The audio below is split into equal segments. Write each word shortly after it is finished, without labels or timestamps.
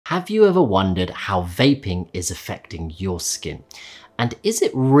Have you ever wondered how vaping is affecting your skin? And is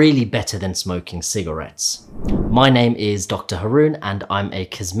it really better than smoking cigarettes? My name is Dr. Haroon and I'm a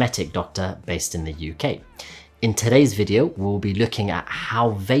cosmetic doctor based in the UK. In today's video, we'll be looking at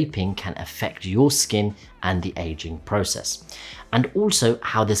how vaping can affect your skin and the aging process, and also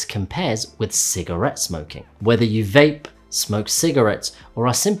how this compares with cigarette smoking. Whether you vape, smoke cigarettes, or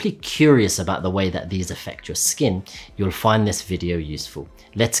are simply curious about the way that these affect your skin, you'll find this video useful.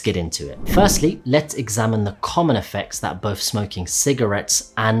 Let's get into it. Firstly, let's examine the common effects that both smoking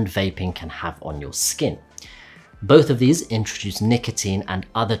cigarettes and vaping can have on your skin. Both of these introduce nicotine and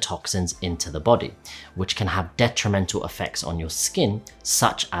other toxins into the body, which can have detrimental effects on your skin,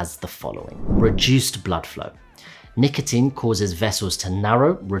 such as the following. Reduced blood flow. Nicotine causes vessels to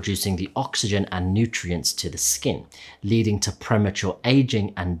narrow, reducing the oxygen and nutrients to the skin, leading to premature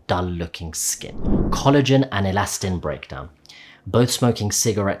aging and dull-looking skin. Collagen and elastin breakdown. Both smoking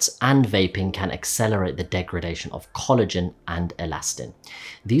cigarettes and vaping can accelerate the degradation of collagen and elastin.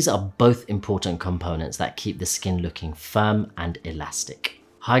 These are both important components that keep the skin looking firm and elastic.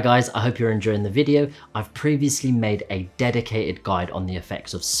 Hi guys, I hope you're enjoying the video. I've previously made a dedicated guide on the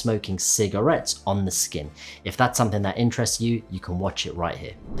effects of smoking cigarettes on the skin. If that's something that interests you, you can watch it right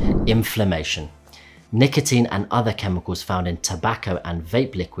here. Inflammation. Nicotine and other chemicals found in tobacco and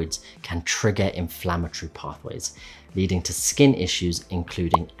vape liquids can trigger inflammatory pathways, leading to skin issues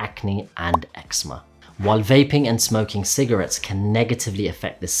including acne and eczema. While vaping and smoking cigarettes can negatively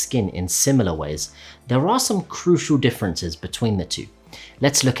affect the skin in similar ways, there are some crucial differences between the two.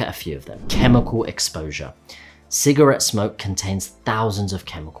 Let's look at a few of them. Chemical exposure. Cigarette smoke contains thousands of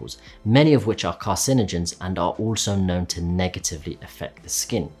chemicals, many of which are carcinogens and are also known to negatively affect the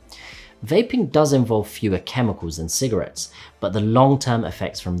skin. Vaping does involve fewer chemicals than cigarettes, but the long-term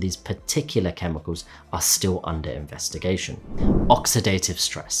effects from these particular chemicals are still under investigation. Oxidative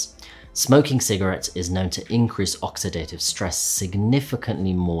stress. Smoking cigarettes is known to increase oxidative stress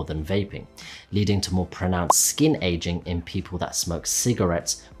significantly more than vaping, leading to more pronounced skin aging in people that smoke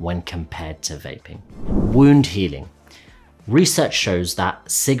cigarettes when compared to vaping. Wound healing. Research shows that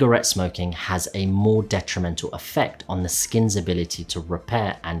cigarette smoking has a more detrimental effect on the skin's ability to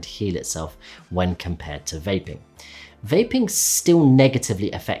repair and heal itself when compared to vaping. Vaping still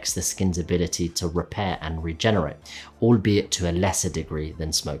negatively affects the skin's ability to repair and regenerate, albeit to a lesser degree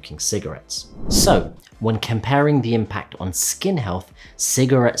than smoking cigarettes. So, when comparing the impact on skin health,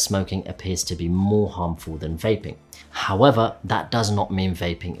 cigarette smoking appears to be more harmful than vaping. However, that does not mean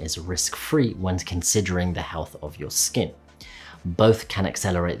vaping is risk-free when considering the health of your skin. Both can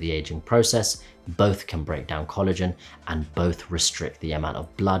accelerate the aging process, both can break down collagen, and both restrict the amount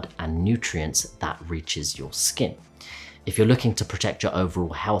of blood and nutrients that reaches your skin. If you're looking to protect your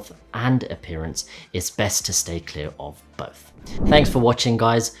overall health and appearance, it's best to stay clear of both. Thanks for watching,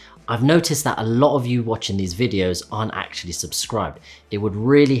 guys. I've noticed that a lot of you watching these videos aren't actually subscribed. It would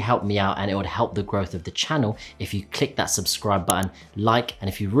really help me out and it would help the growth of the channel if you click that subscribe button, like, and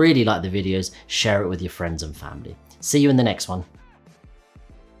if you really like the videos, share it with your friends and family. See you in the next one.